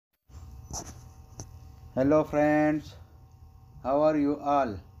Hello friends, how are you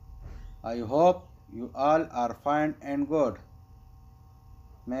all? I hope you all are fine and good.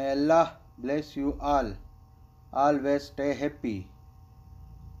 May Allah bless you all. Always stay happy.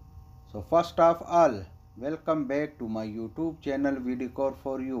 So first of all, welcome back to my YouTube channel Decor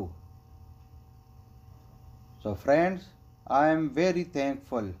for you. So friends, I am very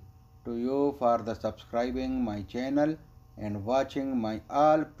thankful to you for the subscribing my channel and watching my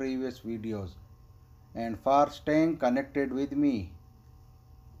all previous videos and for staying connected with me.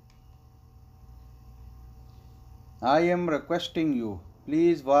 I am requesting you,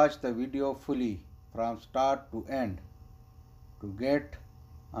 please watch the video fully from start to end to get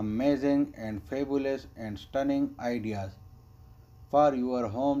amazing and fabulous and stunning ideas for your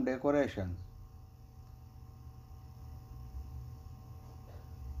home decorations.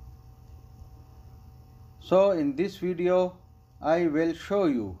 So in this video, I will show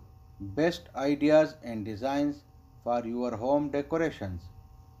you best ideas and designs for your home decorations.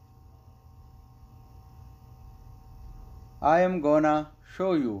 I am gonna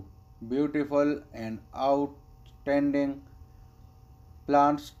show you beautiful and outstanding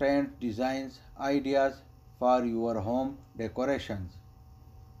plant stand designs ideas for your home decorations.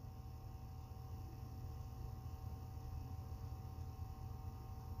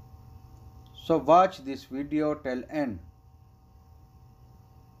 So watch this video till end.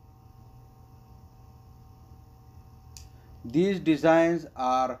 These designs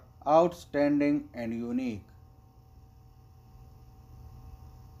are outstanding and unique.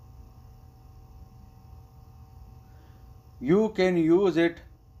 You can use it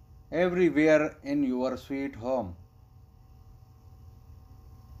everywhere in your sweet home.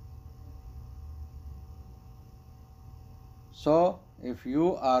 So, if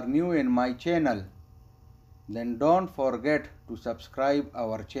you are new in my channel, then don't forget to subscribe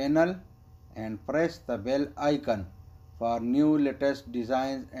our channel and press the bell icon for new latest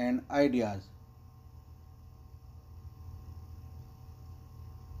designs and ideas.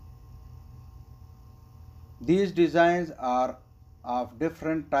 These designs are of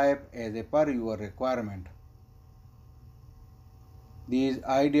different type as per your requirement. These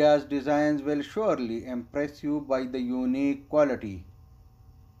ideas designs will surely impress you by the unique quality.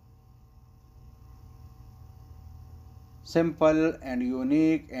 Simple and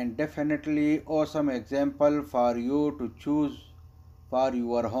unique and definitely awesome example for you to choose for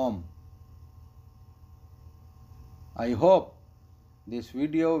your home. I hope this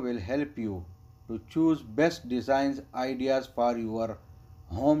video will help you to choose best designs ideas for your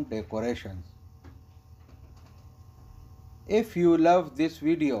home decorations. If you love this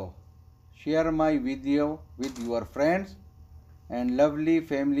video, share my video with your friends and lovely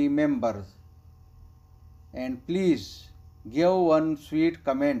family members. And please give one sweet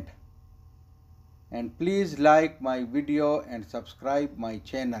comment. And please like my video and subscribe my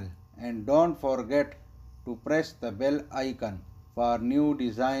channel. And don't forget to press the bell icon for new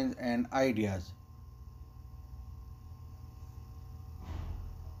designs and ideas.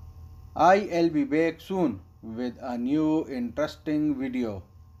 I'll be back soon with a new interesting video.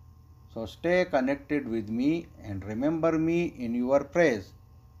 So stay connected with me and remember me in your prayers.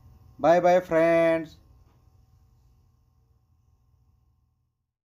 Bye bye friends.